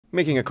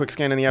Making a quick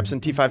scan in the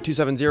Epson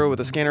T5270 with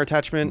a scanner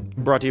attachment,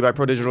 brought to you by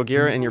Digital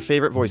Gear and your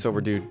favorite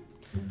voiceover dude.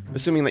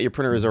 Assuming that your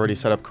printer is already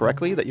set up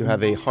correctly, that you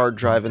have a hard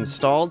drive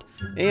installed,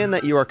 and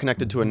that you are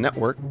connected to a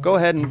network, go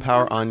ahead and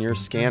power on your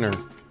scanner.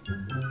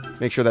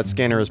 Make sure that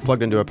scanner is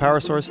plugged into a power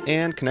source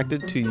and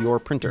connected to your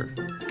printer.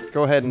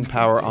 Go ahead and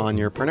power on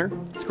your printer.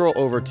 Scroll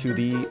over to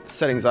the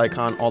settings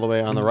icon all the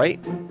way on the right.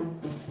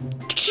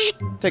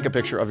 Take a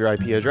picture of your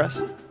IP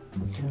address.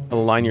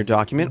 Align your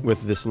document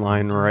with this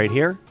line right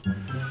here,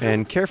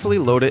 and carefully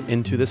load it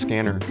into the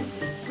scanner.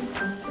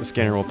 The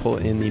scanner will pull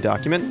in the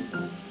document.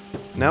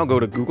 Now go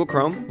to Google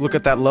Chrome, look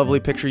at that lovely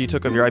picture you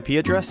took of your IP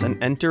address,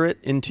 and enter it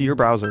into your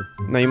browser.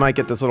 Now you might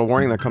get this little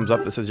warning that comes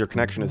up that says your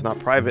connection is not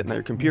private and that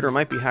your computer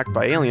might be hacked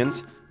by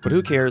aliens, but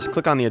who cares?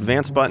 Click on the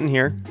Advanced button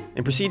here,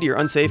 and proceed to your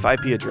unsafe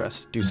IP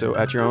address. Do so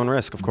at your own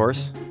risk, of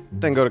course.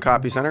 Then go to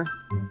Copy Center.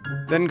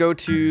 Then go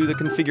to the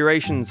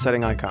configuration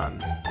setting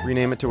icon.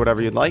 Rename it to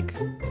whatever you'd like.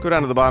 Go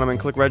down to the bottom and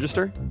click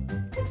Register.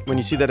 When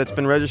you see that it's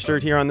been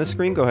registered here on this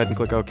screen, go ahead and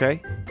click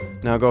OK.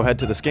 Now go ahead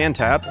to the Scan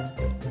tab.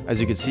 As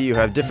you can see, you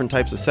have different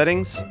types of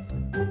settings,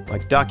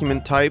 like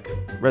document type,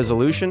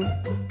 resolution.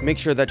 Make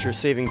sure that you're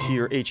saving to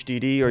your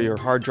HDD or your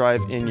hard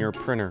drive in your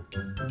printer.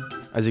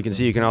 As you can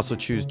see, you can also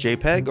choose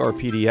JPEG or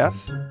PDF.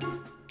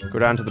 Go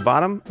down to the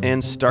bottom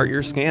and start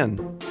your scan.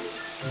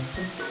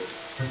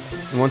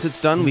 And once it's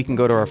done, we can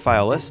go to our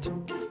file list.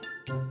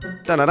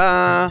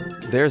 Da-da-da!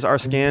 There's our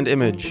scanned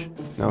image.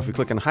 Now if we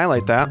click and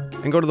highlight that,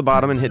 and go to the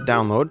bottom and hit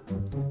download,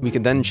 we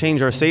can then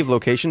change our save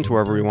location to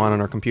wherever we want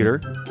on our computer.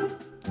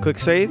 Click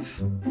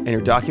save, and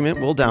your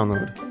document will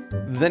download.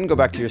 Then go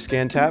back to your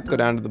scan tab, go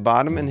down to the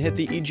bottom, and hit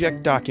the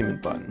eject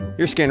document button.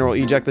 Your scanner will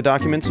eject the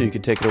document so you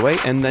can take it away,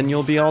 and then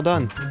you'll be all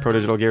done.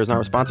 Digital Gear is not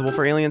responsible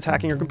for aliens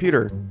hacking your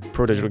computer.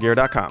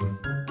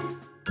 ProDigitalGear.com.